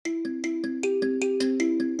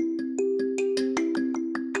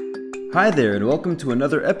Hi there, and welcome to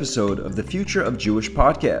another episode of the Future of Jewish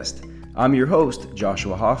podcast. I'm your host,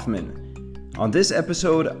 Joshua Hoffman. On this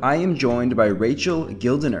episode, I am joined by Rachel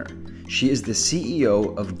Gildiner. She is the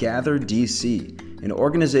CEO of Gather DC, an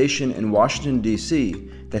organization in Washington, D.C.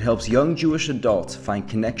 that helps young Jewish adults find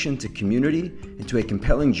connection to community and to a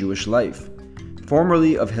compelling Jewish life.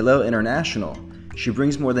 Formerly of Hillel International, she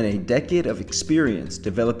brings more than a decade of experience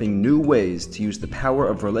developing new ways to use the power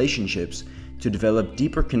of relationships to develop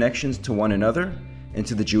deeper connections to one another and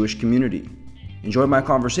to the Jewish community. Enjoy my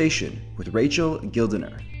conversation with Rachel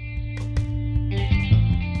Gildiner.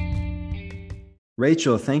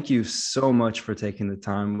 Rachel, thank you so much for taking the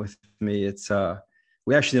time with me.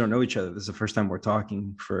 We actually don't know each other. This is the first time we're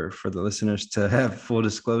talking for the listeners to have full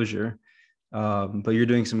disclosure. But you're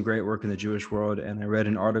doing some great work in the Jewish world. And I read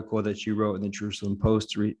an article that you wrote in the Jerusalem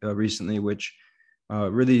Post recently, which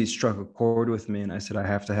really struck a chord with me. And I said, I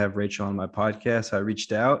have to have Rachel on my podcast. So I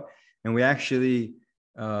reached out, and we actually,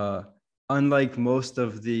 unlike most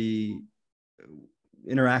of the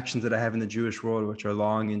interactions that I have in the Jewish world, which are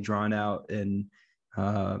long and drawn out and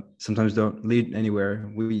sometimes don't lead anywhere,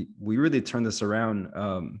 we really turned this around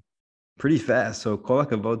pretty fast. So kol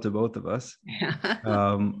hakavod to both of us.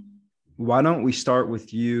 Why don't we start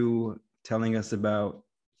with you telling us about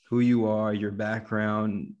who you are, your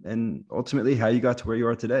background, and ultimately how you got to where you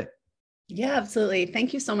are today? Yeah, absolutely.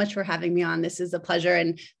 Thank you so much for having me on. This is a pleasure.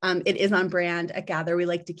 And it is on brand at Gather. We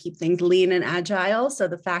like to keep things lean and agile. So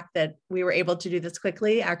the fact that we were able to do this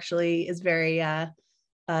quickly actually is very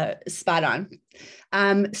spot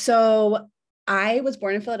on. So I was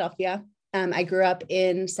born in Philadelphia. I grew up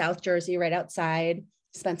in South Jersey, right outside.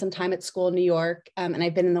 Spent some time at school in New York, and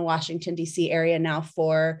I've been in the Washington, D.C. area now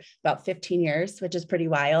for about 15 years, which is pretty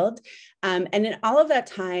wild. And in all of that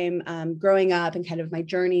time, growing up and kind of my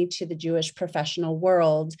journey to the Jewish professional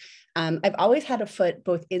world, I've always had a foot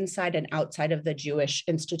both inside and outside of the Jewish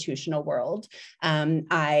institutional world.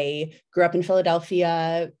 I grew up in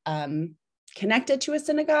Philadelphia, connected to a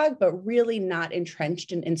synagogue, but really not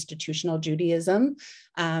entrenched in institutional Judaism.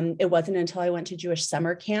 It wasn't until I went to Jewish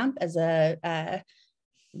summer camp as a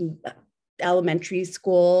elementary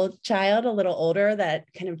school child, a little older, that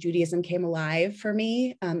kind of Judaism came alive for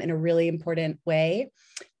me in a really important way.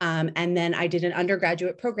 And then I did an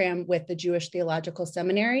undergraduate program with the Jewish Theological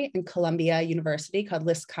Seminary in Columbia University called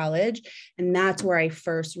Lisk College. And that's where I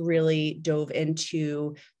first really dove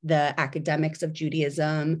into the academics of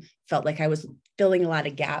Judaism, felt like I was filling a lot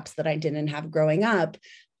of gaps that I didn't have growing up.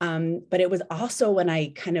 But it was also when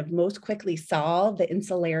I kind of most quickly saw the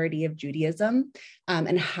insularity of Judaism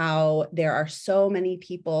and how there are so many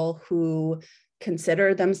people who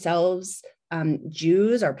consider themselves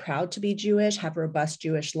Jews, are proud to be Jewish, have robust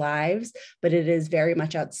Jewish lives, but it is very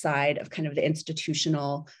much outside of kind of the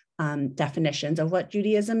institutional definitions of what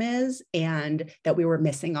Judaism is, and that we were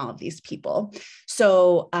missing all of these people.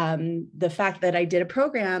 So the fact that I did a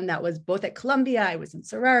program that was both at Columbia, I was in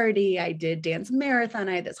sorority, I did dance marathon,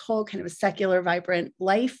 I had this whole kind of a secular, vibrant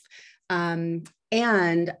life.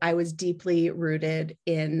 And I was deeply rooted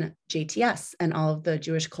in JTS and all of the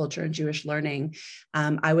Jewish culture and Jewish learning.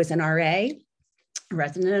 I was an RA,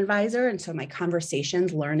 resident advisor. And so my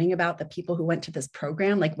conversations learning about the people who went to this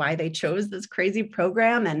program, like why they chose this crazy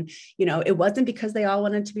program. And, it wasn't because they all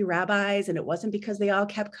wanted to be rabbis, and it wasn't because they all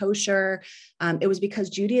kept kosher. It was because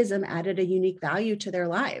Judaism added a unique value to their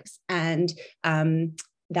lives. And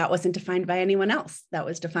that wasn't defined by anyone else. That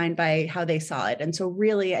was defined by how they saw it. And so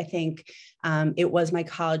really, I think it was my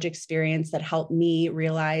college experience that helped me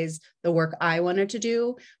realize the work I wanted to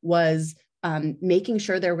do was making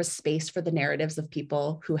sure there was space for the narratives of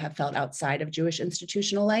people who have felt outside of Jewish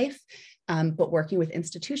institutional life, but working with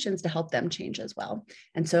institutions to help them change as well.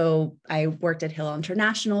 And so I worked at Hillel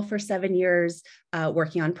International for 7 years,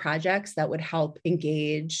 working on projects that would help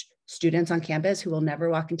engage students on campus who will never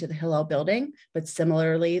walk into the Hillel building, but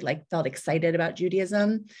similarly felt excited about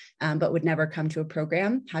Judaism, but would never come to a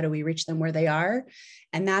program. How do we reach them where they are?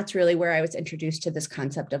 And that's really where I was introduced to this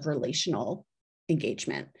concept of relational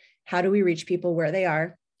engagement. How do we reach people where they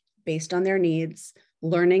are based on their needs,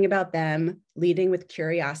 learning about them, leading with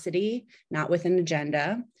curiosity, not with an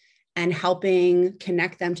agenda, and helping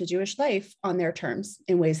connect them to Jewish life on their terms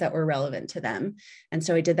in ways that were relevant to them. And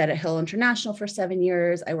so I did that at Hillel International for 7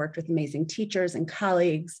 years. I worked with amazing teachers and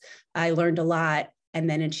colleagues. I learned a lot. And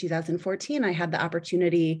then in 2014, I had the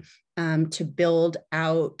opportunity to build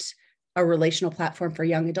out a relational platform for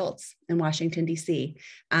young adults in Washington, D.C.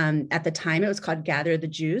 At the time, it was called Gather the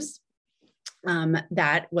Jews.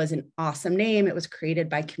 That was an awesome name. It was created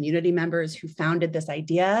by community members who founded this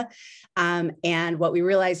idea. And what we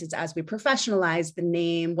realized is as we professionalized, the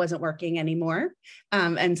name wasn't working anymore.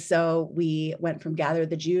 And so we went from Gather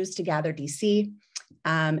the Jews to Gather DC.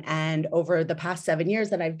 And over the past 7 years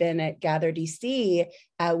that I've been at Gather DC,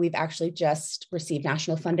 we've actually just received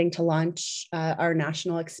national funding to launch our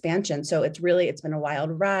national expansion. So it's been a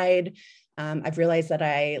wild ride. I've realized that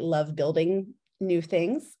I love building new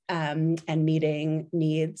things and meeting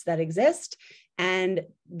needs that exist. And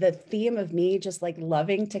the theme of me just like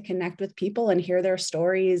loving to connect with people and hear their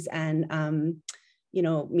stories and,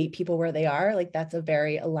 meet people where they are, like that's a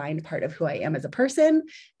very aligned part of who I am as a person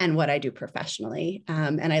and what I do professionally.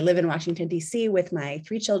 And I live in Washington, D.C. with my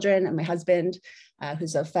 3 children and my husband,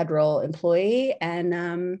 who's a federal employee.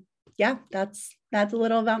 And that's a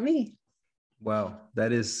little about me. Wow,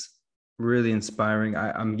 that is really inspiring.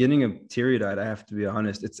 I'm getting a teary-eyed, I have to be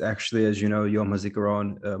honest. It's actually, as you know, Yom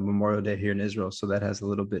HaZikaron, Memorial Day here in Israel. So that has a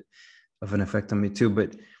little bit of an effect on me too.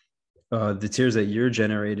 But the tears that you're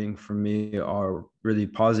generating for me are really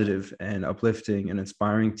positive and uplifting and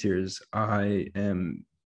inspiring tears. I am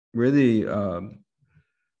really, I'm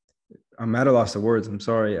at a loss of words. I'm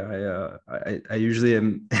sorry. I usually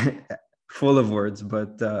am full of words,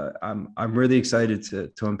 but I'm really excited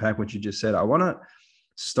to unpack what you just said. I want to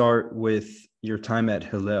start with your time at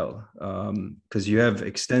Hillel, because you have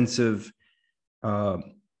extensive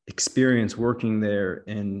experience working there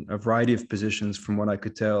in a variety of positions from what I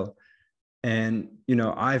could tell. And,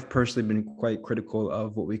 I've personally been quite critical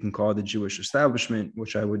of what we can call the Jewish establishment,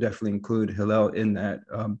 which I would definitely include Hillel in that,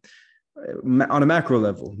 on a macro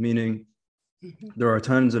level, meaning there are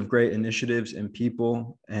tons of great initiatives and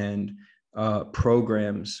people and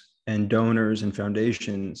programs and donors and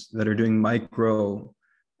foundations that are doing micro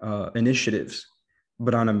initiatives.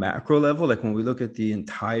 But on a macro level, like when we look at the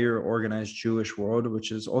entire organized Jewish world,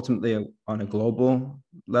 which is ultimately on a global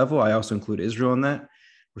level, I also include Israel in that,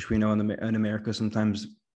 which we know in America, sometimes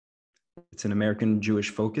it's an American Jewish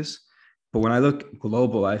focus. But when I look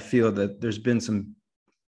global, I feel that there's been some,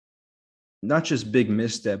 not just big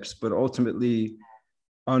missteps, but ultimately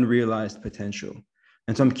unrealized potential.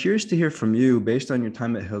 And so I'm curious to hear from you, based on your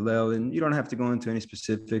time at Hillel, and you don't have to go into any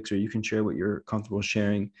specifics, or you can share what you're comfortable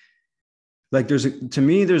sharing. Like there's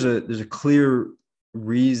a clear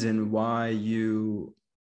reason why you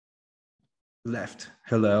left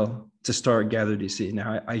Hillel to start Gather DC.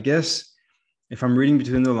 Now, I guess if I'm reading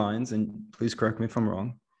between the lines, and please correct me if I'm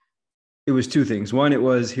wrong, it was 2 things. One, it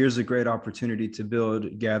was, here's a great opportunity to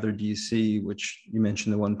build Gather DC, which you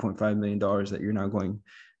mentioned the $1.5 million that you're now going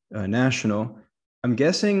national. I'm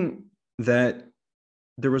guessing that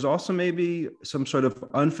there was also maybe some sort of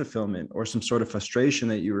unfulfillment or some sort of frustration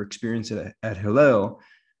that you were experiencing at Hillel.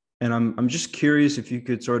 And I'm just curious if you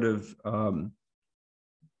could sort of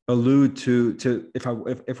allude to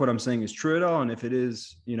if what I'm saying is true at all, and if it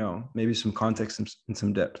is, maybe some context and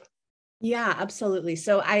some depth. Yeah, absolutely.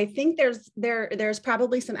 So I think there's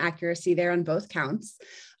probably some accuracy there on both counts.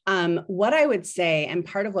 What I would say, and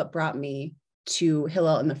part of what brought me to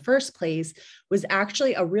Hillel in the first place, was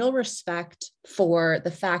actually a real respect for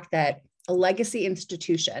the fact that a legacy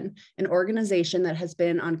institution, an organization that has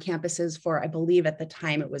been on campuses for, I believe at the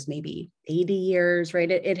time it was maybe 80 years, right?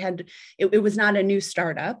 It was not a new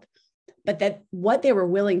startup, but that what they were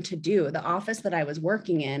willing to do, the office that I was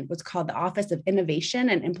working in was called the Office of Innovation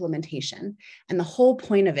and Implementation. And the whole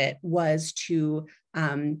point of it was to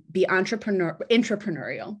be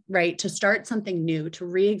entrepreneurial, right? To start something new, to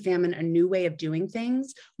re-examine a new way of doing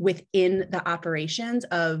things within the operations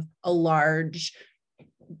of a large,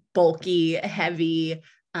 bulky, heavy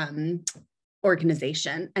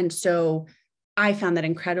organization. And so I found that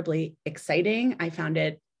incredibly exciting. I found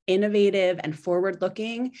it innovative and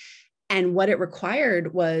forward-looking. And what it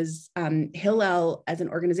required was Hillel as an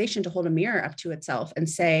organization to hold a mirror up to itself and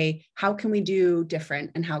say, how can we do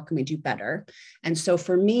different and how can we do better? And so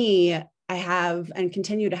for me, I have and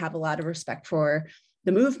continue to have a lot of respect for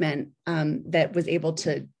the movement that was able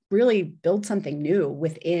to really build something new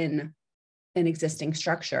within an existing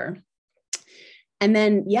structure. And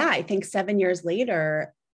then, I think 7 years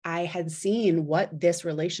later, I had seen what this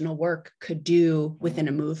relational work could do within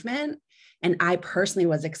a movement. And I personally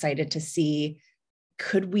was excited to see,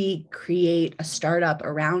 could we create a startup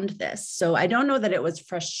around this? So I don't know that it was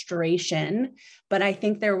frustration, but I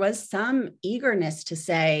think there was some eagerness to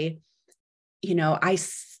say, I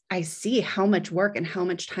see how much work and how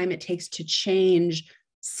much time it takes to change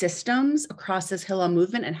systems across this Hillel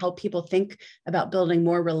movement and help people think about building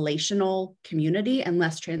more relational community and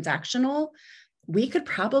less transactional. We could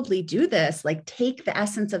probably do this, like take the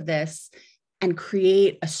essence of this and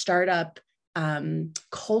create a startup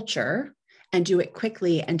culture and do it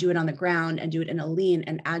quickly and do it on the ground and do it in a lean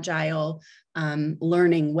and agile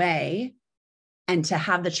learning way. And to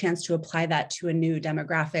have the chance to apply that to a new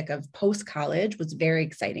demographic of post-college was very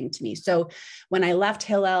exciting to me. So when I left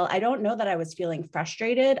Hillel, I don't know that I was feeling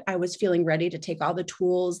frustrated. I was feeling ready to take all the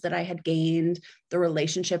tools that I had gained, the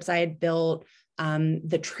relationships I had built,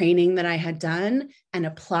 the training that I had done, and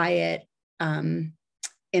apply it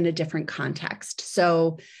in a different context.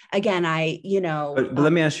 So again, but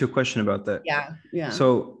let me ask you a question about that. Yeah.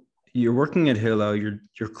 So you're working at Hillel,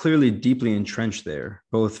 you're clearly deeply entrenched there,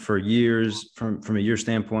 both for years from a year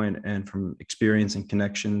standpoint and from experience and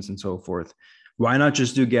connections and so forth. Why not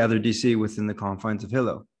just do Gather DC within the confines of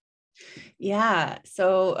Hillel? Yeah.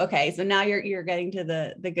 So, okay. So now you're getting to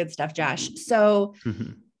the good stuff, Josh. So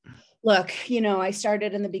look, I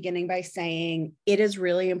started in the beginning by saying it is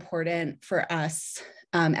really important for us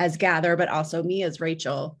as Gather, but also me as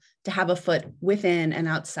Rachel, to have a foot within and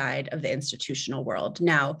outside of the institutional world.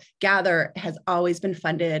 Now, Gather has always been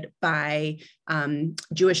funded by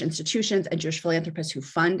Jewish institutions and Jewish philanthropists who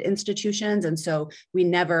fund institutions. And so we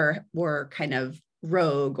never were kind of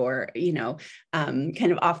rogue or,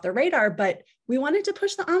 kind of off the radar, but we wanted to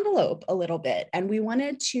push the envelope a little bit. And we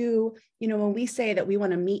wanted to, when we say that we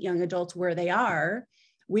want to meet young adults where they are,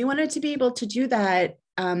 we wanted to be able to do that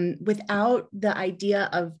without the idea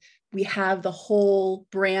of we have the whole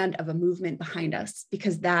brand of a movement behind us,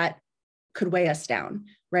 because that could weigh us down,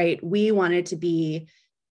 right? We wanted to be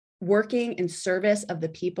working in service of the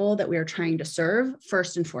people that we are trying to serve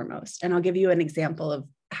first and foremost. And I'll give you an example of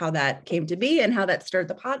how that came to be and how that stirred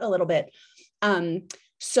the pot a little bit.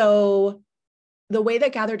 So the way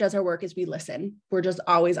that Gather does our work is we listen. We're just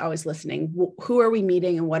always listening. Who are we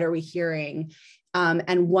meeting and what are we hearing?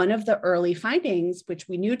 And one of the early findings, which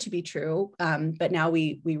we knew to be true, but now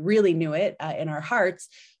we really knew it in our hearts,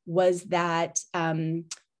 was that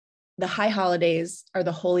the high holidays are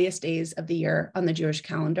the holiest days of the year on the Jewish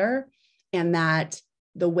calendar, and that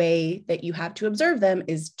the way that you have to observe them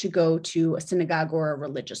is to go to a synagogue or a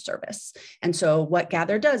religious service. And so what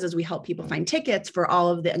Gather does is we help people find tickets for all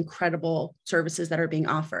of the incredible services that are being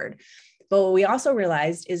offered. But what we also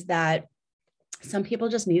realized is that some people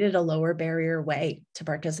just needed a lower barrier way to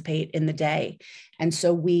participate in the day. And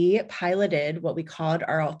so we piloted what we called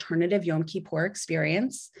our alternative Yom Kippur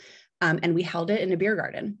experience, and we held it in a beer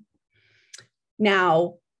garden.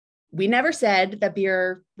 Now, we never said that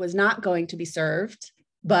beer was not going to be served,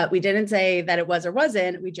 but we didn't say that it was or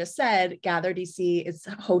wasn't. We just said Gather DC is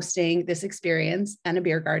hosting this experience and a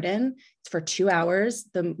beer garden. It's for 2 hours,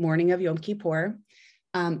 the morning of Yom Kippur.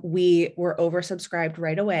 We were oversubscribed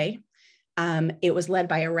right away. It was led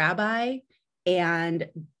by a rabbi, and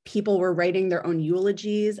people were writing their own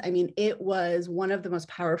eulogies. I mean, it was one of the most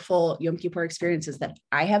powerful Yom Kippur experiences that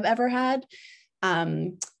I have ever had.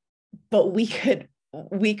 But we could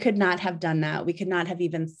not have done that. We could not have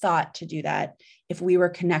even thought to do that if we were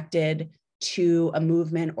connected to a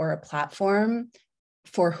movement or a platform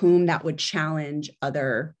for whom that would challenge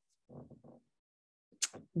other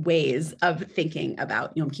ways of thinking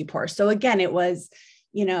about Yom Kippur. So again, it was,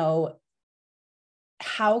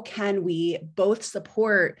 how can we both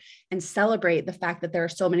support and celebrate the fact that there are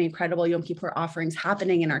so many incredible Yom Kippur offerings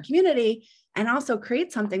happening in our community, and also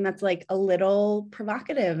create something that's like a little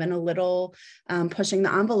provocative and a little pushing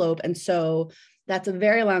the envelope. And so that's a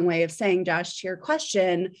very long way of saying, Josh, to your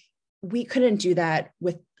question, we couldn't do that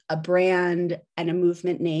with a brand and a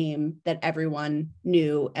movement name that everyone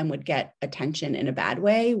knew and would get attention in a bad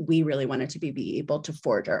way. We really wanted to be able to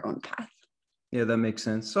forge our own path. Yeah, that makes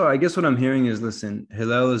sense. So I guess what I'm hearing is, listen,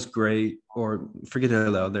 Hillel is great, or forget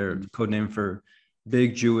Hillel, their code name for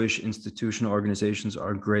big Jewish institutional organizations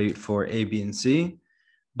are great for A, B, and C,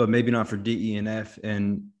 but maybe not for D, E, and F.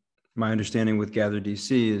 And my understanding with Gather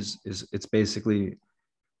DC is it's basically,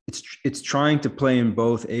 it's trying to play in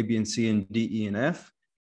both A, B, and C and D, E, and F,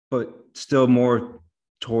 but still more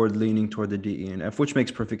leaning toward the D, E, and F, which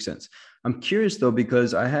makes perfect sense. I'm curious though,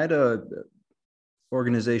 because I had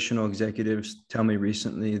organizational executives tell me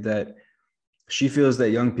recently that she feels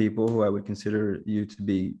that young people, who I would consider you to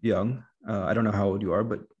be young, I don't know how old you are,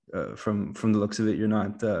 but from the looks of it, you're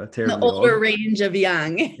not terribly the older old. Range of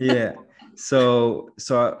young. Yeah. So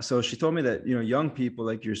she told me that, young people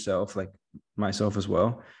like yourself, like myself as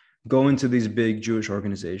well, go into these big Jewish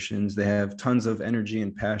organizations. They have tons of energy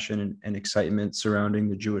and passion and excitement surrounding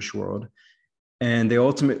the Jewish world. And they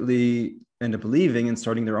ultimately end up leaving and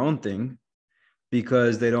starting their own thing,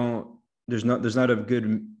 because there's not a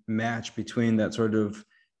good match between that sort of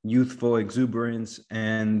youthful exuberance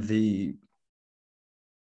and the,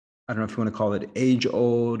 I don't know if you want to call it age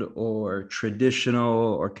old or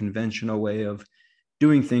traditional or conventional way of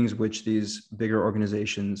doing things which these bigger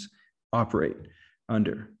organizations operate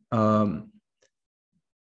under.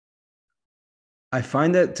 I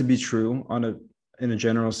find that to be true in a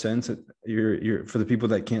general sense. You're for the people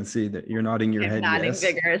that can't see that you're nodding your head. Nodding Yes.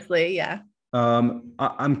 vigorously. Yeah.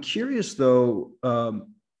 I'm curious though. One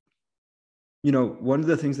of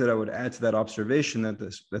the things that I would add to that observation that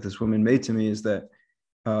this woman made to me is that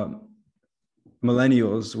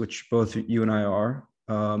millennials, which both you and I are,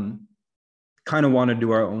 kind of want to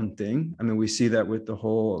do our own thing. I mean, we see that with the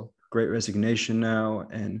whole Great Resignation now,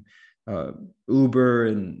 and Uber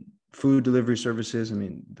and food delivery services. I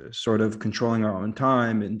mean, sort of controlling our own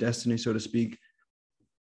time and destiny, so to speak.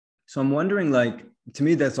 So I'm wondering, like, to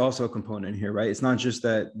me, that's also a component here, right? It's not just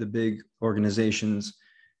that the big organizations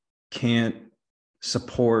can't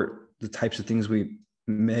support the types of things we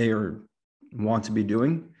may or want to be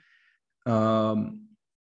doing. I'm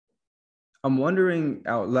wondering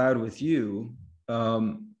out loud with you,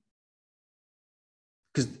 because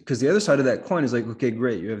the other side of that coin is like, okay,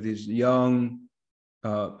 great, you have these young,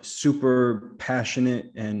 super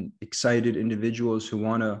passionate and excited individuals who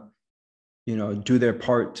want to, do their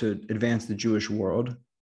part to advance the Jewish world.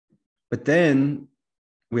 But then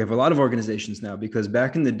we have a lot of organizations now, because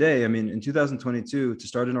back in the day, I mean, in 2022, to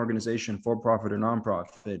start an organization, for profit or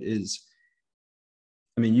nonprofit,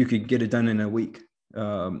 you could get it done in a week,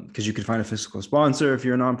 because you could find a fiscal sponsor if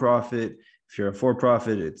you're a nonprofit. If you're a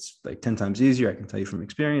for-profit, it's like 10 times easier. I can tell you from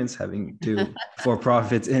experience, having two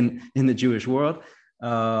for-profits in the Jewish world.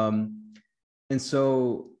 And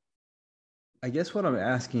so I guess what I'm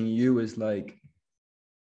asking you is, like,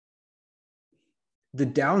 the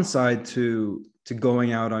downside to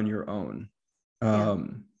going out on your own,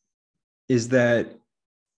 is that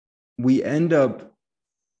we end up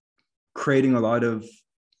creating a lot of,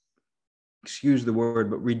 excuse the word,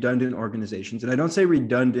 but redundant organizations. And I don't say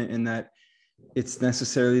redundant in that it's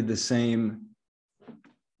necessarily the same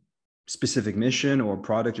specific mission or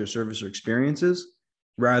product or service or experiences,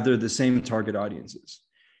 rather the same target audiences.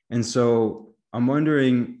 And so I'm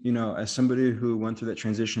wondering, as somebody who went through that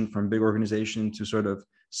transition from big organization to sort of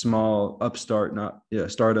small upstart,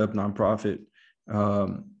 startup, nonprofit,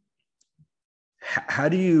 how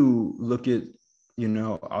do you look at,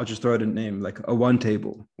 I'll just throw out a name, like a One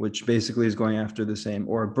Table, which basically is going after the same,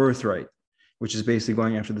 or a Birthright, which is basically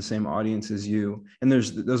going after the same audience as you. And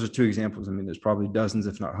those are two examples. I mean, there's probably dozens,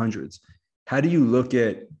 if not hundreds. How do you look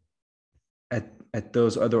at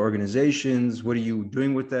those other organizations? What are you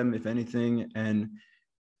doing with them, if anything? And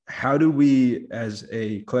how do we, as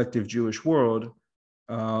a collective Jewish world,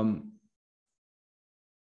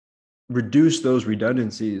 reduce those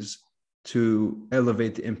redundancies to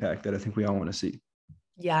elevate the impact that I think we all want to see?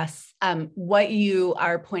 Yes. What you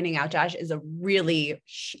are pointing out, Josh, is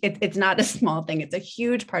it's not a small thing. It's a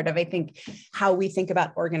huge part of, I think, how we think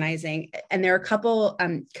about organizing. And there are a couple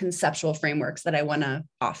conceptual frameworks that I want to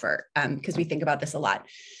offer, because we think about this a lot.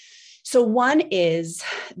 So one is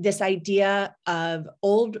this idea of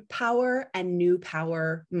old power and new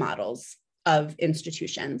power models of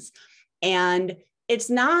institutions. And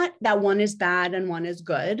it's not that one is bad and one is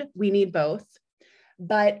good. We need both.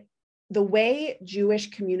 But the way Jewish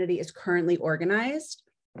community is currently organized,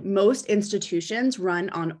 most institutions run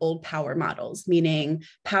on old power models, meaning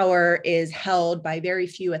power is held by very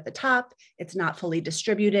few at the top. It's not fully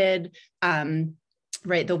distributed.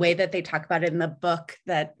 Right. The way that they talk about it in the book,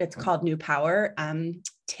 that it's called New Power,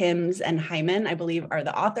 Timms and Hyman, I believe, are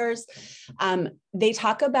the authors. They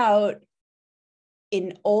talk about,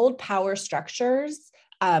 in old power structures,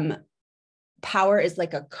 power is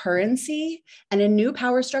like a currency, and in new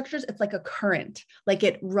power structures, it's like a current, like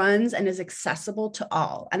it runs and is accessible to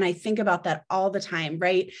all. And I think about that all the time,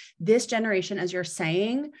 right? This generation, as you're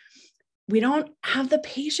saying, we don't have the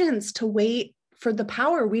patience to wait for the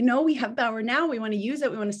power. We know we have power now. We want to use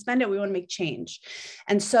it. We want to spend it. We want to make change.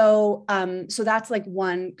 And so, so that's like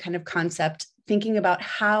one kind of concept, thinking about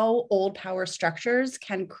how old power structures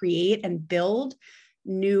can create and build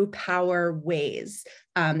new power ways.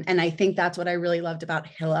 And I think that's what I really loved about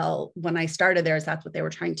Hillel when I started there, is that's what they were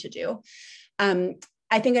trying to do.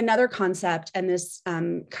 I think another concept, and this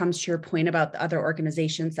comes to your point about the other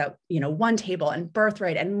organizations that, One Table and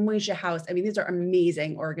Birthright and Moshe House, I mean, these are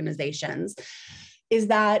amazing organizations, is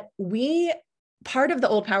that part of the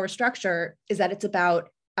old power structure is that it's about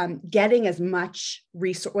getting as much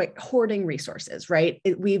hoarding resources, right?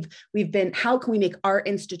 We've been, how can we make our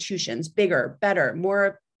institutions bigger, better,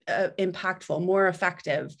 more impactful, more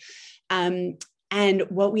effective? And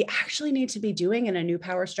what we actually need to be doing in a new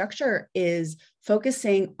power structure is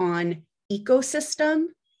focusing on ecosystem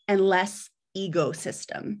and less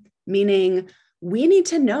ecosystem, meaning we need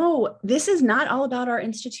to know this is not all about our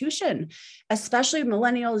institution, especially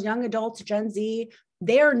millennials, young adults, Gen Z.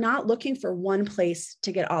 They are not looking for one place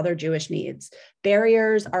to get all their Jewish needs.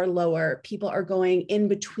 Barriers are lower. People are going in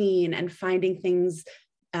between and finding things.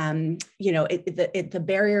 The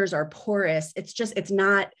barriers are porous. It's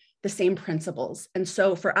not the same principles. And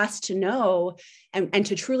so for us to know and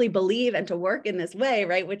to truly believe and to work in this way,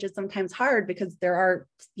 right, which is sometimes hard because there are,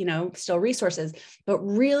 still resources, but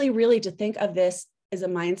really, really to think of this as a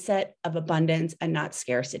mindset of abundance and not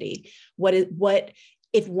scarcity.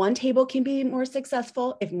 If one table can be more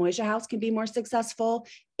successful, if Moishe House can be more successful,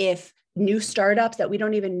 if new startups that we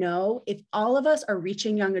don't even know, if all of us are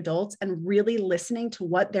reaching young adults and really listening to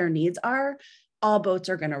what their needs are, all boats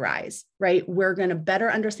are going to rise, right? We're going to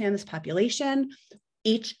better understand this population.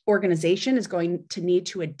 Each organization is going to need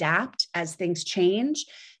to adapt as things change.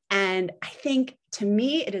 And I think, to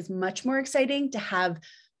me, it is much more exciting to have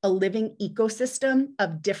a living ecosystem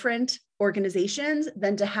of different organizations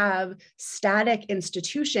than to have static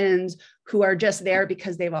institutions who are just there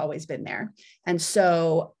because they've always been there. And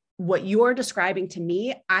so what you're describing to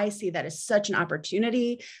me, I see that as such an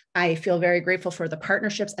opportunity. I feel very grateful for the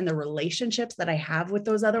partnerships and the relationships that I have with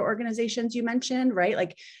those other organizations you mentioned, right?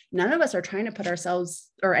 Like, none of us are trying to put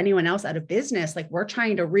ourselves or anyone else out of business. Like, we're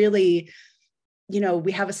trying to really,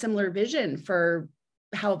 we have a similar vision for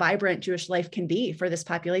how vibrant Jewish life can be for this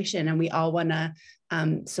population. And we all want to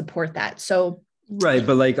support that. So right.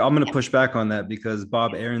 But like, I'm going to push back on that because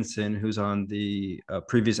Bob Aronson, who's on the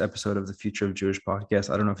previous episode of the Future of Jewish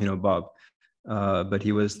podcast, I don't know if you know Bob, but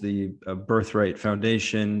he was the Birthright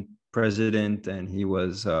Foundation president, and he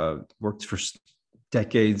was worked for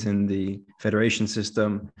decades in the federation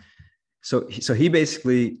system. So he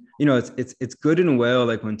basically, it's good and well,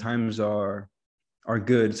 like when times are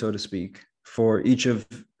good, so to speak, for each of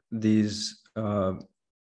these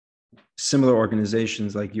similar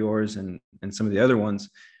organizations like yours and some of the other ones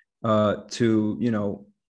to,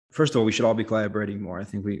 first of all, we should all be collaborating more. I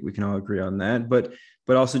think we can all agree on that. But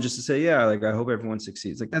also just to say, yeah, like, I hope everyone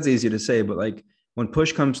succeeds. Like, that's easy to say, but like, when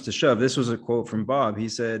push comes to shove, this was a quote from Bob. He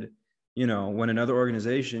said, when another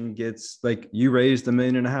organization gets, like, you raised $1.5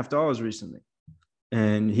 million recently.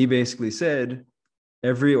 And he basically said,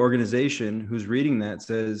 every organization who's reading that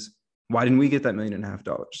says, why didn't we get that $1.5 million?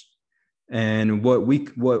 And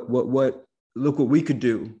look what we could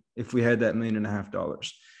do if we had that $1.5 million.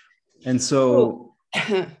 And so,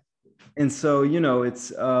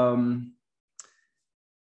 it's,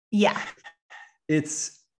 yeah,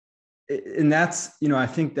 and that's, I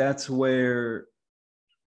think that's where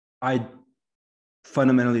I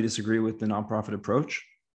fundamentally disagree with the nonprofit approach,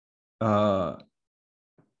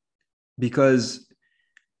 because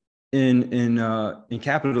in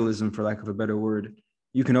capitalism, for lack of a better word,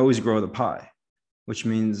 you can always grow the pie, which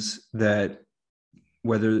means that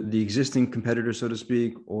whether the existing competitors, so to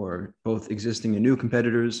speak, or both existing and new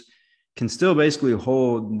competitors can still basically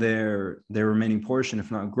hold their remaining portion,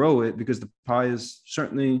 if not grow it, because the pie is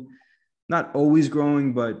certainly not always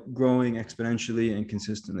growing, but growing exponentially and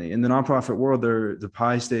consistently. In the nonprofit world, the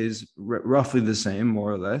pie stays roughly the same,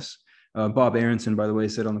 more or less. Bob Aronson, by the way,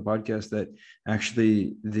 said on the podcast that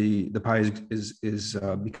actually the pie is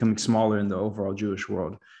becoming smaller in the overall Jewish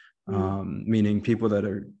world, meaning people that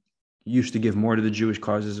are used to give more to the Jewish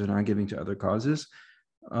causes are not giving to other causes.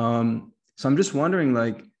 So I'm just wondering,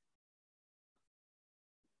 like,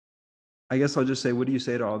 I guess I'll just say, what do you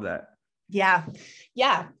say to all that? Yeah.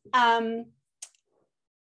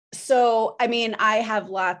 So, I mean, I have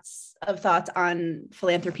lots of thoughts on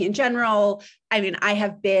philanthropy in general. I mean, I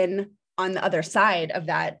have been on the other side of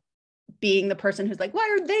that, being the person who's like,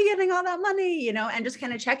 why are they getting all that money? And just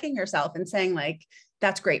kind of checking yourself and saying, like,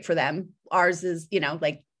 that's great for them. Ours is,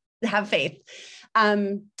 like, have faith.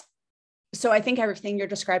 So I think everything you're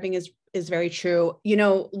describing is very true.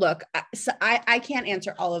 Look, I can't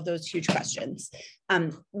answer all of those huge questions.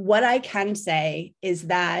 What I can say is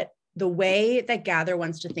that the way that Gather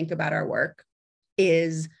wants to think about our work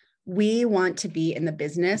is we want to be in the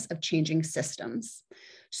business of changing systems.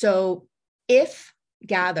 So if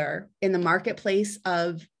Gather, in the marketplace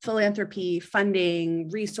of philanthropy, funding,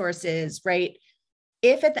 resources, right?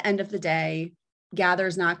 If at the end of the day, Gather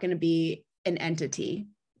is not going to be an entity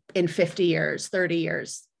in 50 years, 30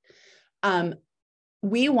 years,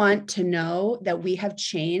 we want to know that we have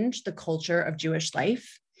changed the culture of Jewish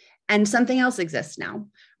life and something else exists now,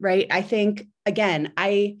 right? I think, again,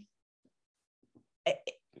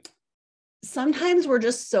 sometimes we're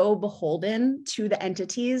just so beholden to the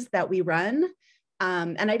entities that we run.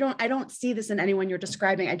 And I don't see this in anyone you're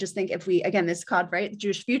describing. I just think if we, again, this is called, right,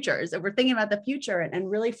 Jewish futures, if we're thinking about the future and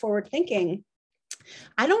really forward thinking,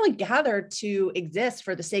 I don't want gather to exist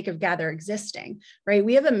for the sake of gather existing, right?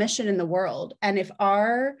 We have a mission in the world. And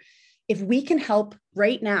if we can help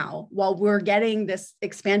right now, while we're getting this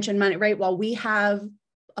expansion money, right, while we have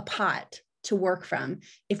a pot to work from,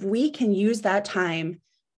 if we can use that time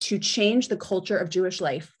to change the culture of Jewish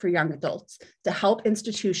life for young adults, to help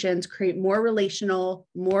institutions create more relational,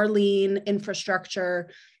 more lean infrastructure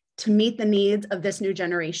to meet the needs of this new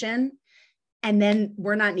generation, and then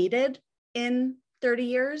we're not needed in 30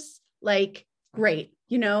 years, like, great,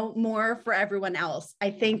 more for everyone else. I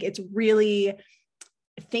think it's really,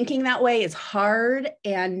 thinking that way is hard.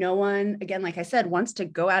 And no one, again, like I said, wants to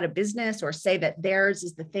go out of business or say that theirs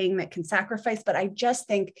is the thing that can sacrifice. But I just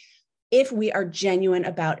think if we are genuine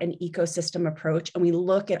about an ecosystem approach and we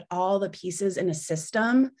look at all the pieces in a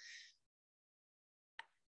system,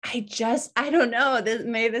 I don't know,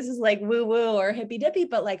 maybe this is like woo woo or hippy dippy,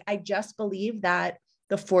 but like, I just believe that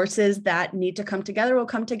the forces that need to come together will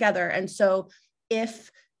come together. And so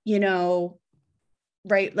if,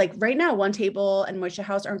 right, like right now, One Table and Moishe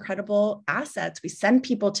House are incredible assets. We send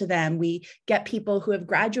people to them. We get people who have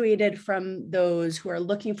graduated from those, who are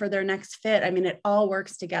looking for their next fit. I mean, it all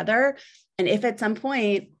works together. And if at some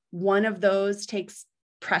point one of those takes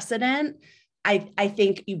precedent, I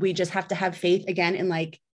think we just have to have faith again in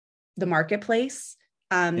like the marketplace,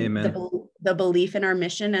 the belief in our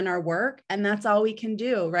mission and our work. And that's all we can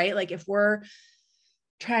do, right? Like if we're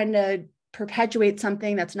trying to perpetuate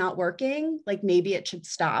something that's not working, like maybe it should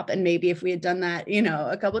stop. And maybe if we had done that,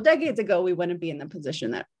 a couple of decades ago, we wouldn't be in the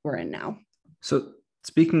position that we're in now. So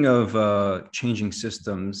speaking of changing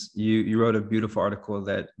systems, you wrote a beautiful article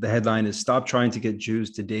that the headline is "Stop Trying to Get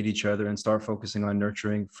Jews to Date Each Other and Start Focusing on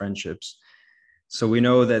Nurturing Friendships." So we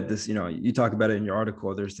know that this, you talk about it in your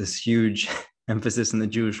article, there's this huge emphasis in the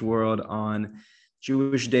Jewish world on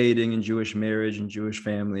Jewish dating and Jewish marriage and Jewish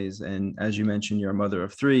families. And as you mentioned, you're a mother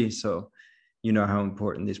of 3. So you know how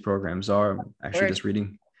important these programs are. Actually, just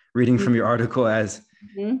reading from your article as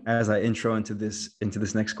I intro into this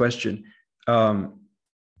next question.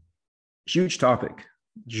 Huge topic,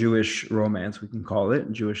 Jewish romance, we can call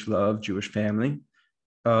it, Jewish love, Jewish family.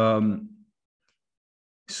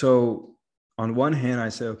 So on one hand, I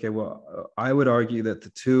say, okay, well, I would argue that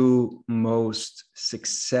the 2 most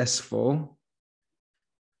successful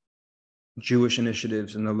Jewish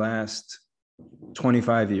initiatives in the last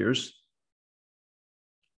 25 years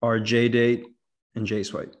are JDate and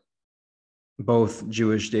JSwipe, both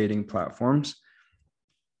Jewish dating platforms.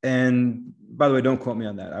 And by the way, don't quote me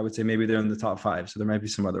on that. I would say maybe they're in the top 5. So there might be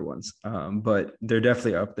some other ones, but they're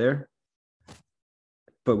definitely up there.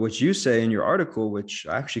 But what you say in your article, which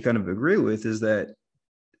I actually kind of agree with, is that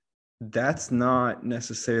that's not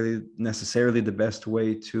necessarily the best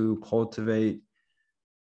way to cultivate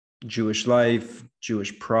Jewish life,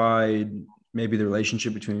 Jewish pride, maybe the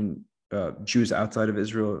relationship between Jews outside of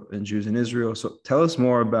Israel and Jews in Israel. So tell us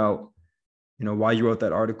more about, why you wrote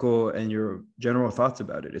that article and your general thoughts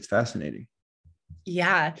about it. It's fascinating.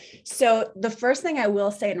 Yeah. So the first thing I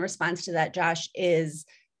will say in response to that, Josh, is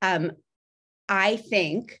I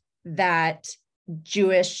think that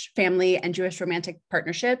Jewish family and Jewish romantic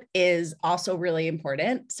partnership is also really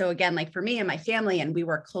important. So again, like for me and my family, and we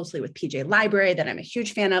work closely with PJ Library that I'm a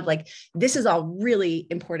huge fan of, like this is all really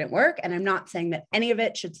important work. And I'm not saying that any of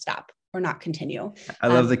it should stop or not continue. I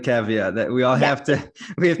love the caveat that we all have to,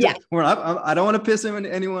 I don't want to piss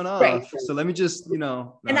anyone off. Right. So let me just,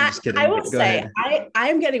 no, I'm just kidding. I will say,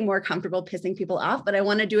 I'm getting more comfortable pissing people off, but I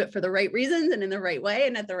want to do it for the right reasons and in the right way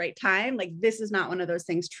and at the right time. Like this is not one of those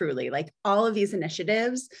things truly. Like all of these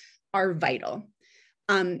initiatives are vital.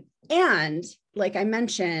 And like I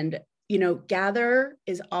mentioned, Gather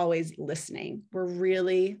is always listening. We're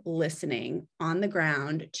really listening on the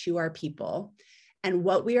ground to our people. And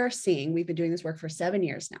what we are seeing, we've been doing this work for 7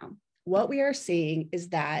 years now. What we are seeing is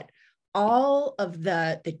that all of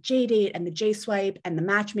the JDate and the JSwipe and the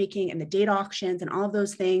matchmaking and the date auctions and all of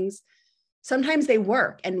those things, sometimes they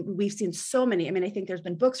work. And we've seen so many. I mean, I think there's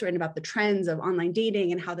been books written about the trends of online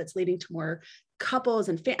dating and how that's leading to more couples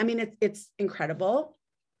and it's incredible.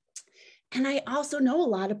 And I also know a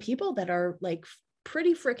lot of people that are like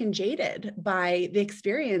pretty freaking jaded by the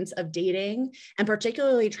experience of dating and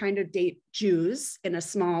particularly trying to date Jews in a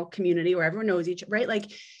small community where everyone knows each other, right? Like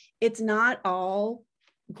it's not all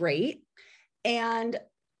great. And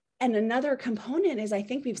another component is I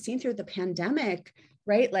think we've seen through the pandemic,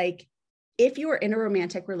 right? Like if you are in a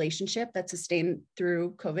romantic relationship that sustained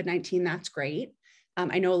through COVID-19, that's great.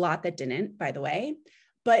 I know a lot that didn't, by the way,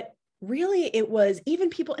 but really it was even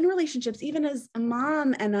people in relationships, even as a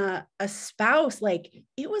mom and a spouse, like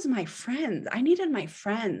it was my friends. I needed my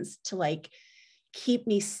friends to like keep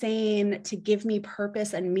me sane, to give me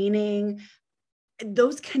purpose and meaning.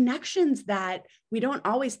 Those connections that we don't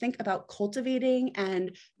always think about cultivating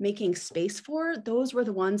and making space for, those were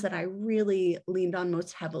the ones that I really leaned on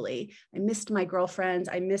most heavily. I missed my girlfriends.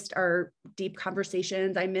 I missed our deep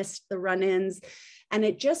conversations. I missed the run-ins. And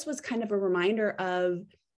it just was kind of a reminder of,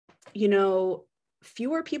 you know,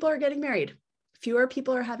 fewer people are getting married. Fewer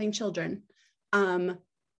people are having children.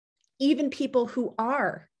 Even people who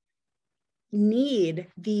are need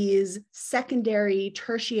these secondary,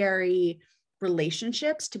 tertiary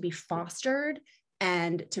relationships to be fostered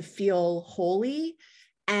and to feel holy.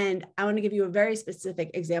 And I want to give you a very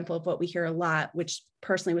specific example of what we hear a lot, which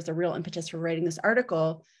personally was the real impetus for writing this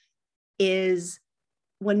article, is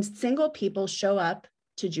when single people show up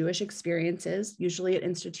to Jewish experiences, usually at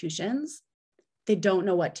institutions, they don't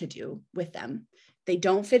know what to do with them. They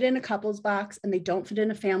don't fit in a couples box, and they don't fit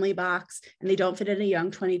in a family box, and they don't fit in a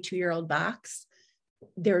young 22-year-old box.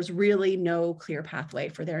 There's really no clear pathway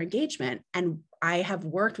for their engagement. And I have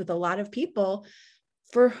worked with a lot of people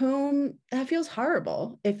for whom that feels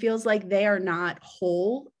horrible. It feels like they are not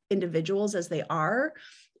whole individuals as they are.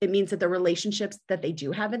 It means that the relationships that they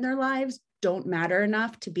do have in their lives don't matter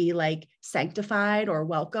enough to be like sanctified or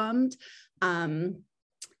welcomed.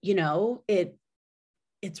 You know,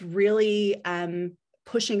 it's really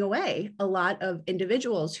pushing away a lot of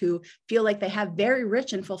individuals who feel like they have very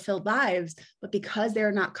rich and fulfilled lives, but because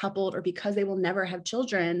they're not coupled or because they will never have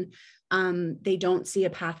children, they don't see a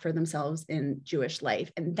path for themselves in Jewish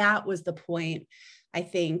life. And that was the point, I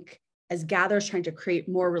think, as Gather's trying to create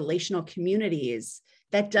more relational communities.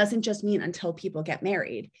 That doesn't just mean until people get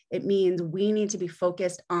married. It means we need to be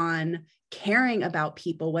focused on caring about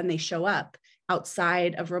people when they show up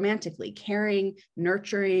outside of romantically, caring,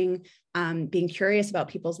 nurturing, being curious about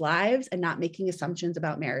people's lives and not making assumptions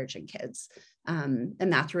about marriage and kids. And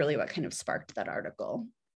that's really what kind of sparked that article.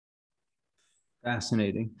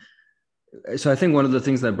 Fascinating. So I think one of the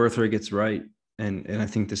things that Birthright gets right, and I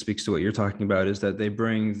think this speaks to what you're talking about, is that they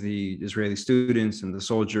bring the Israeli students and the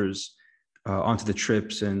soldiers onto the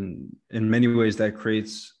trips. And in many ways that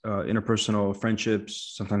creates interpersonal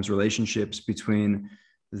friendships, sometimes relationships between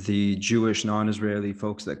the Jewish non-Israeli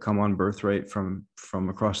folks that come on Birthright from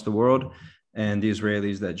across the world and the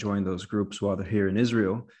Israelis that join those groups while they're here in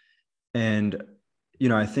Israel. And, you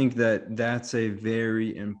know, I think that that's a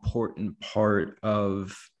very important part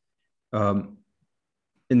of,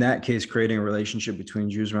 in that case, creating a relationship between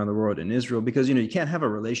Jews around the world and Israel, because, you know, you can't have a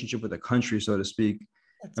relationship with a country, so to speak.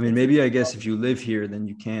 I mean, maybe I guess if you live here, then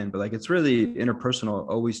you can, but like, it's really interpersonal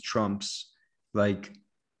always trumps like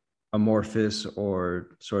amorphous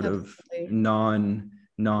or sort of non-human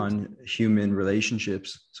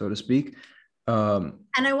relationships, so to speak. And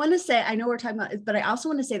I want to say, I know we're talking about it, but I also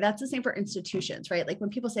want to say that's the same for institutions, right? Like when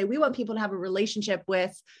people say we want people to have a relationship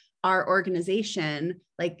with our organization,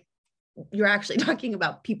 like you're actually talking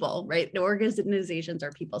about people, right? The organizations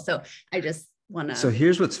are people. So I just want to. So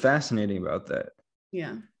here's what's fascinating about that.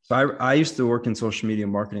 Yeah. So I used to work in social media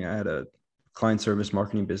marketing. I had a client service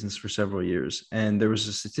marketing business for several years. And there was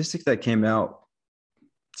a statistic that came out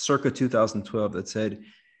circa 2012 that said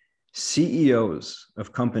CEOs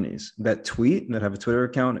of companies that tweet, that have a Twitter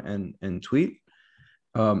account and tweet,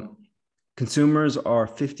 consumers are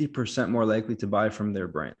 50% more likely to buy from their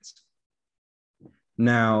brands.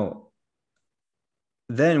 Now,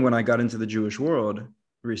 then when I got into the Jewish world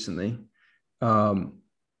recently,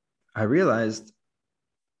 I realized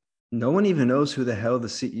no one even knows who the hell the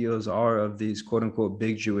CEOs are of these quote unquote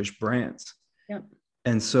big Jewish brands. Yep.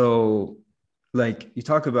 And so, like, you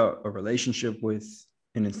talk about a relationship with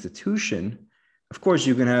an institution. Of course,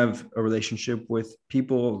 you can have a relationship with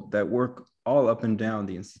people that work all up and down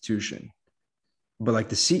the institution. But like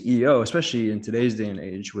the CEO, especially in today's day and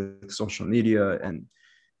age with social media and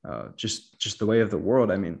just the way of the world,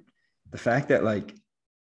 I mean, the fact that like,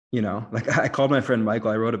 you know, like I called my friend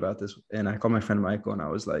Michael, I wrote about this, and I called my friend Michael and I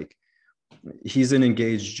was like, he's an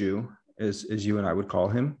engaged Jew, as you and I would call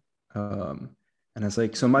him. And I was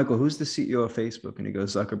like, so Michael, who's the CEO of Facebook? And he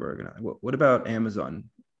goes, Zuckerberg. And I'm like, what about Amazon,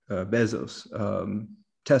 Bezos,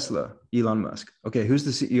 Tesla, Elon Musk? Okay, who's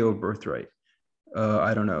the CEO of Birthright?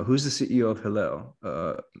 I don't know. Who's the CEO of Hillel?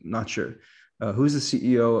 Not sure. Who's the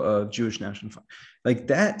CEO of Jewish National Fund? Like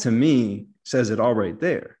that to me says it all right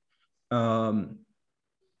there.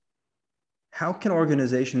 How can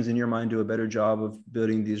organizations in your mind do a better job of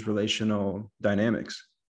building these relational dynamics?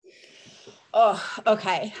 Oh,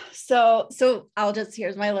 okay. So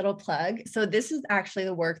here's my little plug. So this is actually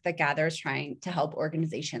the work that Gather is trying to help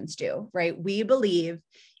organizations do, right? We believe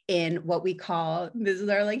in what we call, this is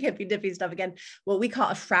our like hippy dippy stuff again, what we call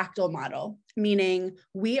a fractal model, meaning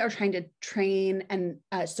we are trying to train and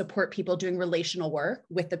support people doing relational work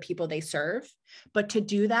with the people they serve. But to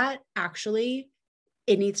do that, actually,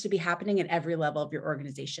 it needs to be happening at every level of your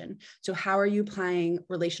organization. So how are you applying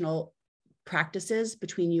relational practices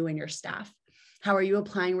between you and your staff? How are you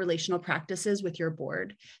applying relational practices with your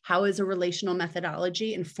board? How is a relational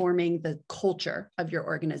methodology informing the culture of your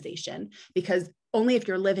organization? Because only if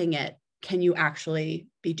you're living it can you actually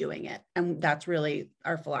be doing it. And that's really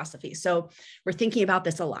our philosophy. So we're thinking about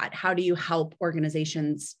this a lot. How do you help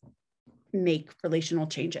organizations make relational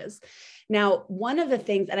changes? Now, one of the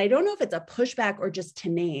things, and I don't know if it's a pushback or just to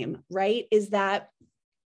name, right, is that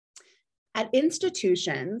at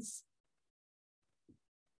institutions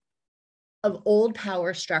of old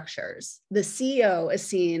power structures, the CEO is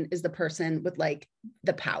seen as the person with like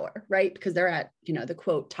the power, right? Because they're at, the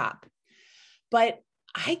quote top. But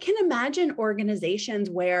I can imagine organizations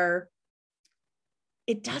where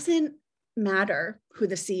it doesn't matter who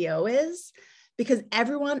the CEO is, because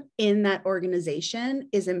everyone in that organization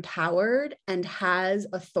is empowered and has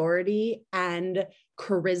authority and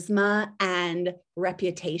charisma and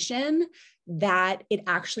reputation, that it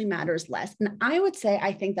actually matters less. And I would say,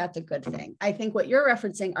 I think that's a good thing. I think what you're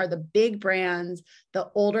referencing are the big brands, the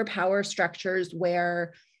older power structures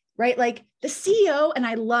where, right, like the CEO, and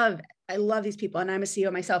I love these people, and I'm a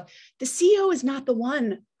CEO myself. The CEO is not the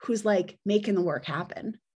one who's like making the work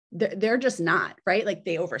happen. They're just not, right? Like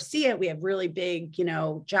they oversee it. We have really big,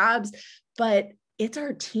 jobs, but it's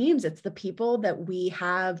our teams. It's the people that we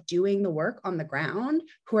have doing the work on the ground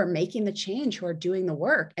who are making the change, who are doing the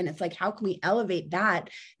work. And it's like, how can we elevate that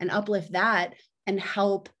and uplift that and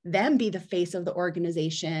help them be the face of the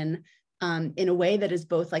organization in a way that is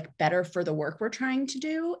both like better for the work we're trying to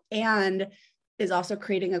do and is also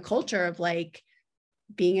creating a culture of like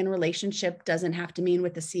being in relationship doesn't have to mean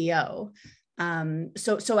with the CEO.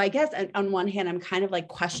 So I guess on one hand, I'm kind of like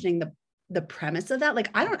questioning the premise of that. Like,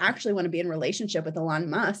 I don't actually want to be in relationship with Elon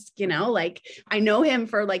Musk, like I know him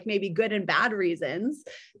for like maybe good and bad reasons.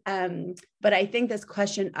 But I think this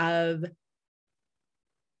question of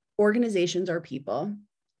organizations are people,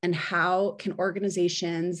 and how can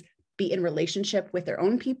organizations be in relationship with their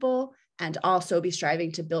own people and also be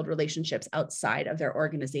striving to build relationships outside of their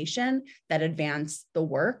organization that advance the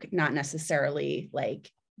work, not necessarily like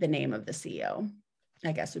the name of the CEO,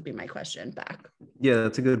 I guess would be my question back. Yeah,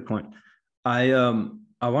 that's a good point. I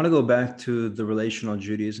want to go back to the relational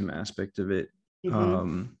Judaism aspect of it.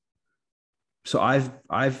 Mm-hmm. So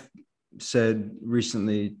I've said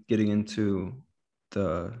recently, getting into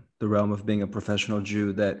the realm of being a professional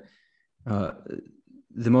Jew, that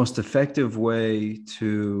the most effective way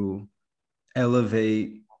to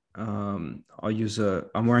elevate, I'm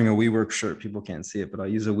wearing a WeWork shirt. People can't see it, but I'll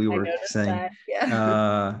use a WeWork saying,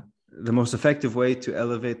 yeah. The most effective way to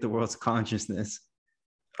elevate the world's consciousness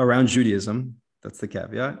around Judaism, that's the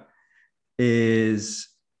caveat, is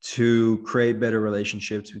to create better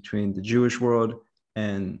relationships between the Jewish world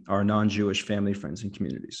and our non-Jewish family, friends, and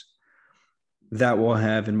communities. That will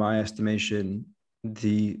have, in my estimation,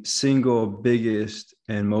 the single biggest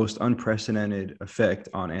and most unprecedented effect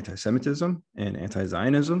on anti-Semitism and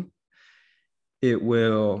anti-Zionism. It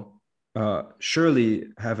will surely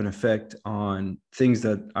have an effect on things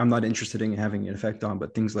that I'm not interested in having an effect on,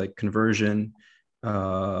 but things like conversion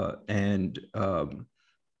and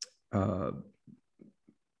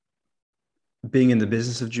being in the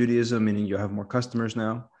business of Judaism, meaning you have more customers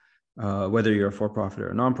now, whether you're a for-profit or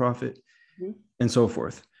a nonprofit, mm-hmm. and so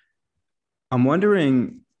forth. I'm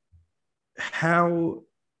wondering how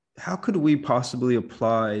could we possibly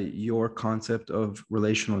apply your concept of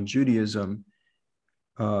relational Judaism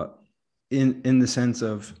in the sense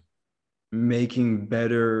of making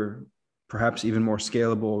better, perhaps even more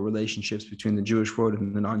scalable relationships between the Jewish world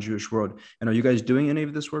and the non-Jewish world? And are you guys doing any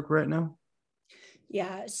of this work right now?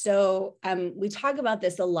 Yeah, so we talk about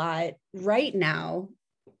this a lot right now.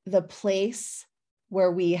 The place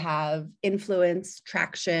where we have influence,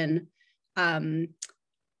 traction,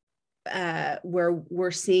 where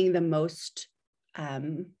we're seeing the most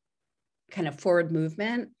kind of forward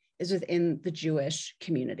movement is within the Jewish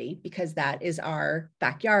community, because that is our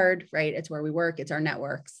backyard, right? It's where we work, it's our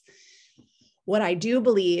networks. What I do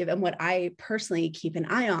believe, and what I personally keep an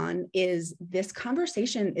eye on, is this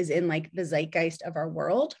conversation is in like the zeitgeist of our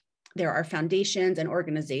world. There are foundations and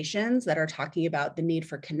organizations that are talking about the need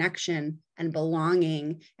for connection and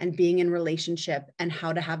belonging and being in relationship and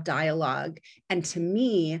how to have dialogue. And to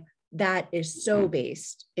me, that is so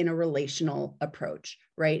based in a relational approach,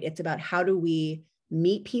 right? It's about how do we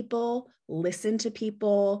meet people, listen to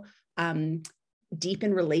people,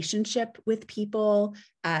 deepen relationship with people,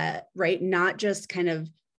 right? Not just kind of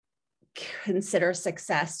consider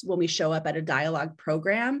success when we show up at a dialogue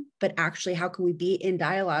program, but actually how can we be in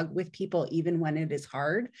dialogue with people even when it is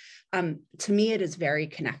hard? To me, it is very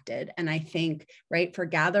connected. And I think, right, for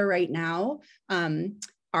Gather right now,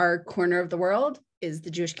 our corner of the world is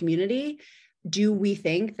the Jewish community. Do we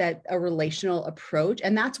think that a relational approach,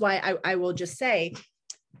 and that's why I will just say,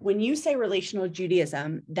 when you say relational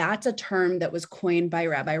Judaism, that's a term that was coined by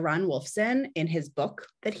Rabbi Ron Wolfson in his book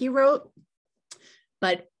that he wrote.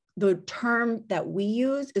 But the term that we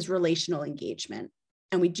use is relational engagement.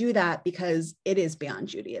 And we do that because it is beyond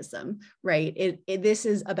Judaism, right? This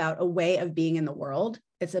is about a way of being in the world.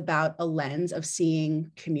 It's about a lens of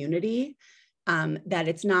seeing community, that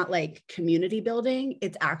it's not like community building,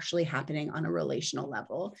 it's actually happening on a relational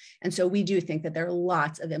level. And so we do think that there are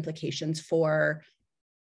lots of implications for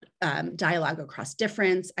dialogue across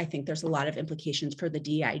difference. I think there's a lot of implications for the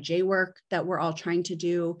DEIJ work that we're all trying to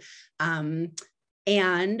do.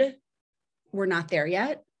 And we're not there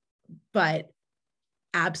yet, but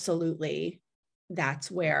absolutely,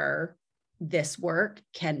 that's where this work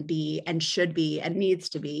can be and should be and needs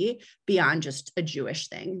to be beyond just a Jewish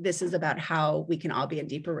thing. This is about how we can all be in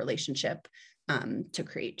deeper relationship to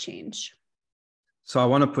create change. So I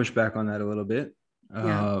want to push back on that a little bit.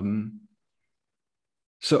 Yeah.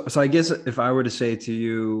 So I guess if I were to say to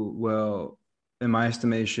you, well, in my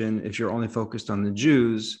estimation, if you're only focused on the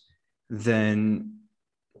Jews, then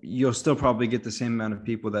you'll still probably get the same amount of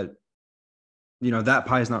people that, that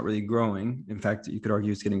pie is not really growing. In fact, you could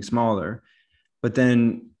argue it's getting smaller. But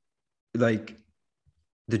then, like,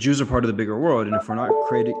 the Jews are part of the bigger world, and if we're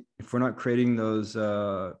not creating those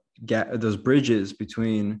those bridges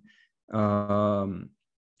between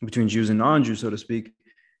Jews and non-Jews, so to speak,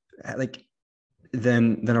 like,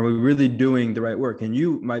 then are we really doing the right work? And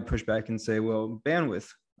you might push back and say, well, bandwidth,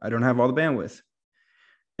 I don't have all the bandwidth.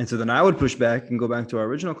 And so then I would push back and go back to our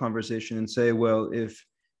original conversation and say, well, if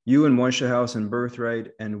you and Moishe House and Birthright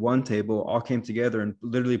and One Table all came together and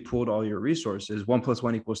literally pooled all your resources, 1 +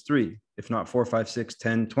 1 = 3, if not 4, 5, 6,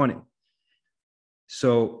 10, 20.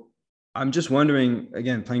 So I'm just wondering,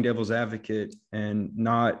 again, playing devil's advocate and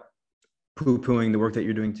not poo-pooing the work that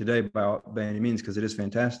you're doing today by any means, because it is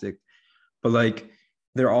fantastic. But like,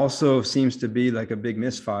 there also seems to be like a big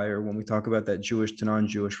misfire when we talk about that Jewish to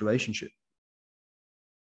non-Jewish relationship.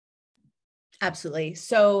 Absolutely.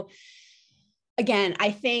 So again,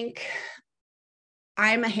 I think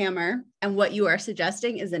I'm a hammer and what you are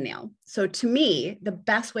suggesting is a nail. So to me, the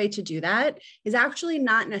best way to do that is actually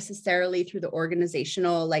not necessarily through the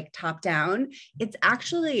organizational, like top down. It's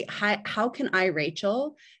actually how can I,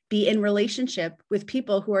 Rachel, be in relationship with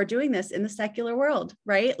people who are doing this in the secular world,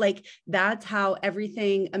 right? Like, that's how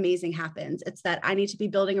everything amazing happens. It's that I need to be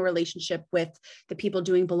building a relationship with the people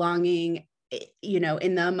doing belonging,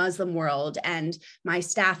 in the Muslim world, and my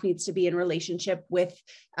staff needs to be in relationship with,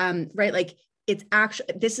 right? Like, it's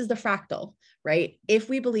actually, this is the fractal, right? If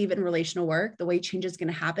we believe in relational work, the way change is going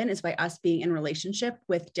to happen is by us being in relationship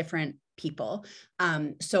with different people.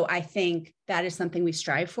 So I think that is something we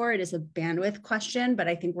strive for. It is a bandwidth question, but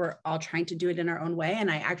I think we're all trying to do it in our own way.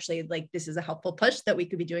 And I actually this is a helpful push that we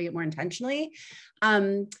could be doing it more intentionally.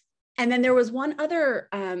 And then there was one other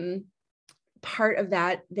part of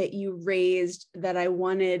that you raised that I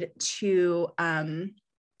wanted to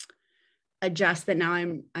adjust, that now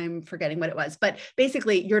I'm forgetting what it was, but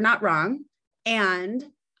basically you're not wrong. And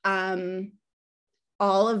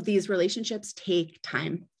all of these relationships take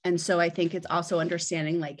time. And so I think it's also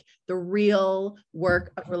understanding, like, the real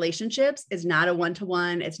work of relationships is not a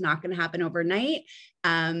one-to-one. It's not going to happen overnight.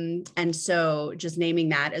 And so just naming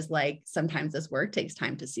that as, like, sometimes this work takes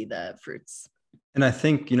time to see the fruits. And I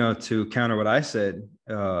think, to counter what I said,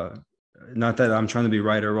 not that I'm trying to be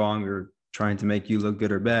right or wrong or trying to make you look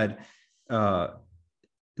good or bad,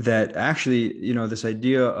 that actually, this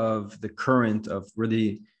idea of the current of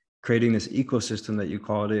really creating this ecosystem that you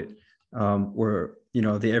called it, where,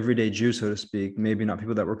 the everyday Jew, so to speak, maybe not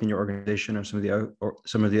people that work in your organization or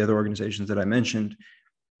some of the other organizations that I mentioned,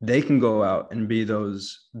 they can go out and be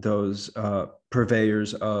those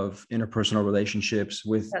purveyors of interpersonal relationships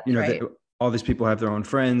with, right. All these people have their own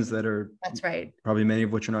friends that are, that's right, probably many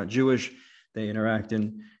of which are not Jewish. They interact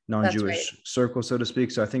in non-Jewish circles, so to speak.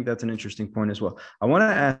 So I think that's an interesting point as well. I want to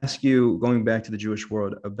ask you, going back to the Jewish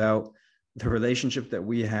world, about the relationship that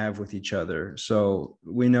we have with each other. So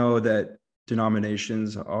we know that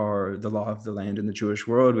denominations are the law of the land in the Jewish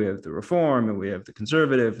world. We have the Reform, and we have the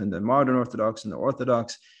Conservative, and the Modern Orthodox, and the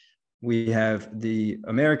Orthodox. we have the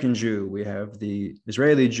American Jew, we have the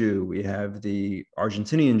Israeli Jew, we have the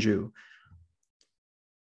Argentinian Jew.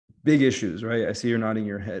 Big issues, right? I see you're nodding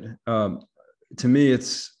your head. To me,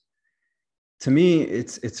 it's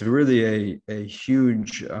really a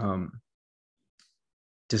huge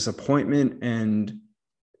disappointment, and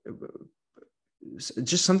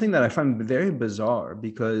just something that I find very bizarre,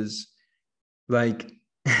 because like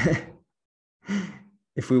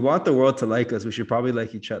if we want the world to like us, we should probably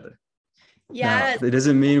like each other. Yes. Now, it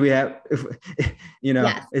doesn't mean we have,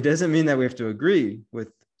 Yes. it doesn't mean that we have to agree with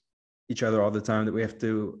each other all the time, that we have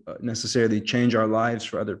to necessarily change our lives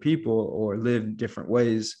for other people or live different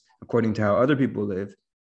ways according to how other people live.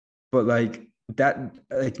 But like that,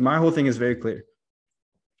 like my whole thing is very clear.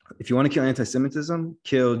 If you want to kill anti-Semitism,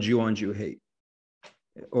 kill Jew on Jew hate,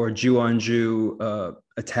 or Jew on Jew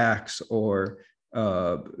attacks, or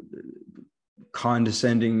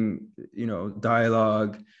condescending,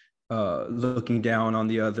 dialogue, looking down on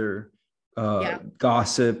the other,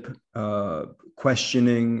 gossip,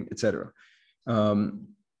 questioning, etc.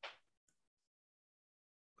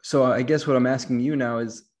 So I guess what I'm asking you now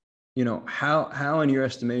is, how in your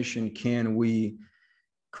estimation can we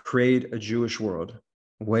create a Jewish world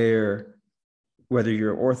where, whether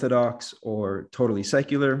you're Orthodox or totally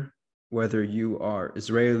secular, whether you are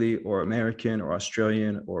Israeli or American or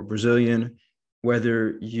Australian or Brazilian,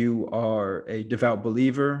 whether you are a devout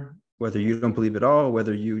believer, whether you don't believe at all,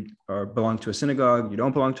 whether you belong to a synagogue, you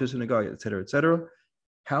don't belong to a synagogue, et cetera, et cetera.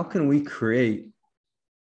 How can we create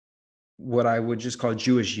what I would just call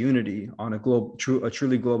Jewish unity on a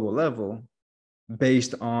truly global level,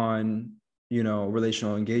 based on,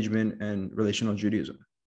 relational engagement and relational Judaism?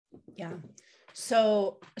 Yeah.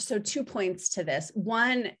 So 2 points to this.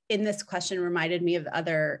 One, in this question reminded me of the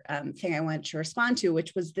other thing I wanted to respond to,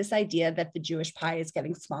 which was this idea that the Jewish pie is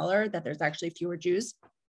getting smaller, that there's actually fewer Jews.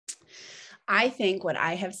 I think what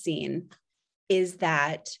I have seen is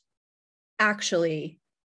that actually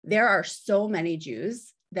there are so many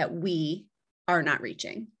Jews that we are not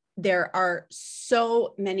reaching. There are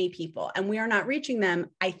so many people, and we are not reaching them,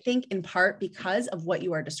 I think, in part because of what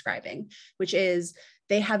you are describing, which is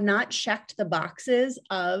they have not checked the boxes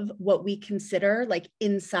of what we consider like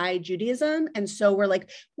inside Judaism. And so we're like,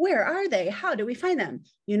 where are they? How do we find them?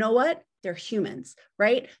 You know what? They're humans,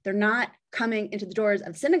 right? They're not coming into the doors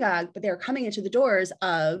of synagogue, but they're coming into the doors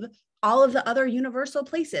of all of the other universal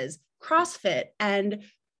places, CrossFit and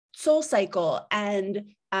Soul Cycle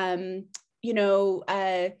and,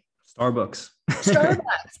 Starbucks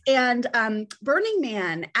and Burning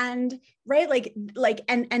Man, and right,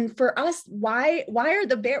 and for us, why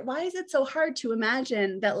is it so hard to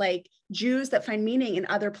imagine that like Jews that find meaning in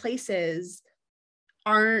other places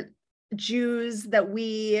aren't Jews that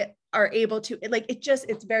we are able to, like,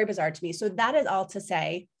 it's very bizarre to me. So that is all to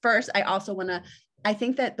say. First, I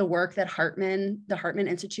think that the work that the Hartman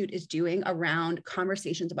Institute is doing around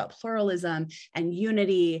conversations about pluralism and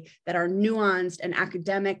unity that are nuanced and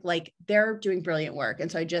academic, like they're doing brilliant work. And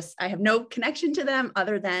so I have no connection to them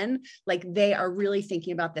other than like, they are really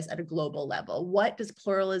thinking about this at a global level. What does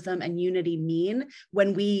pluralism and unity mean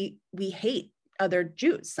when we hate other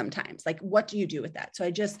Jews sometimes? Like, what do you do with that? So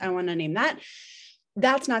I want to name that.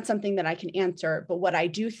 That's not something that I can answer, but what I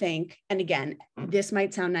do think, and again, this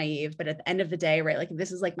might sound naive, but at the end of the day, right, like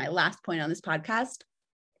this is like my last point on this podcast,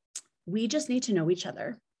 we just need to know each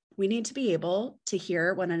other. We need to be able to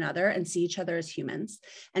hear one another and see each other as humans.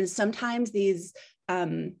 And sometimes these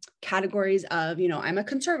categories of, I'm a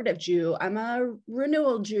conservative Jew, I'm a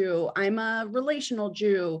renewal Jew, I'm a relational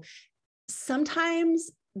Jew, sometimes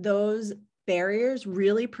those barriers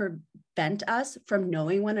really prevent us from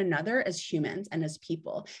knowing one another as humans and as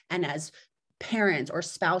people and as parents or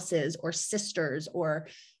spouses or sisters or,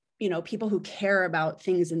 people who care about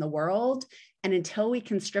things in the world. And until we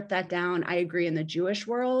can strip that down, I agree, in the Jewish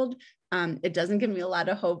world, it doesn't give me a lot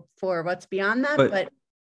of hope for what's beyond that, but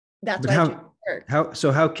that's why I do work.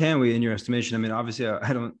 How can we, in your estimation? I mean, obviously,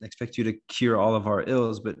 I don't expect you to cure all of our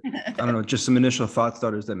ills, but I don't know, just some initial thought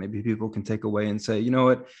starters that maybe people can take away and say, you know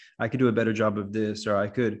what, I could do a better job of this, or I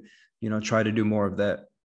could, try to do more of that.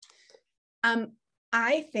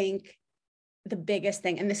 I think the biggest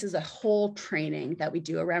thing, and this is a whole training that we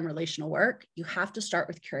do around relational work, you have to start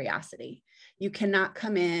with curiosity. You cannot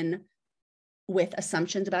come in with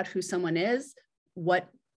assumptions about who someone is, what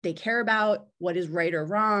they care about, what is right or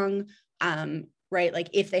wrong, right? Like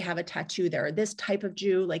if they have a tattoo, they're this type of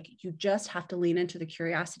Jew, like you just have to lean into the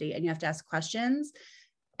curiosity and you have to ask questions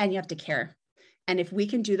and you have to care. And if we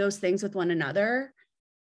can do those things with one another,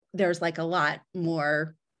 there's like a lot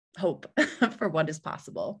more hope for what is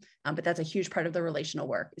possible. But that's a huge part of the relational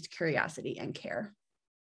work, is curiosity and care.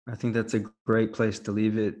 I think that's a great place to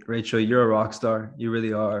leave it. Rachel, you're a rock star. You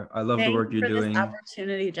really are. I love the Thank work you you're for this doing.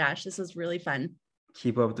 opportunity, Josh. This was really fun.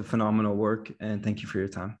 Keep up the phenomenal work, and thank you for your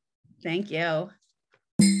time. Thank you.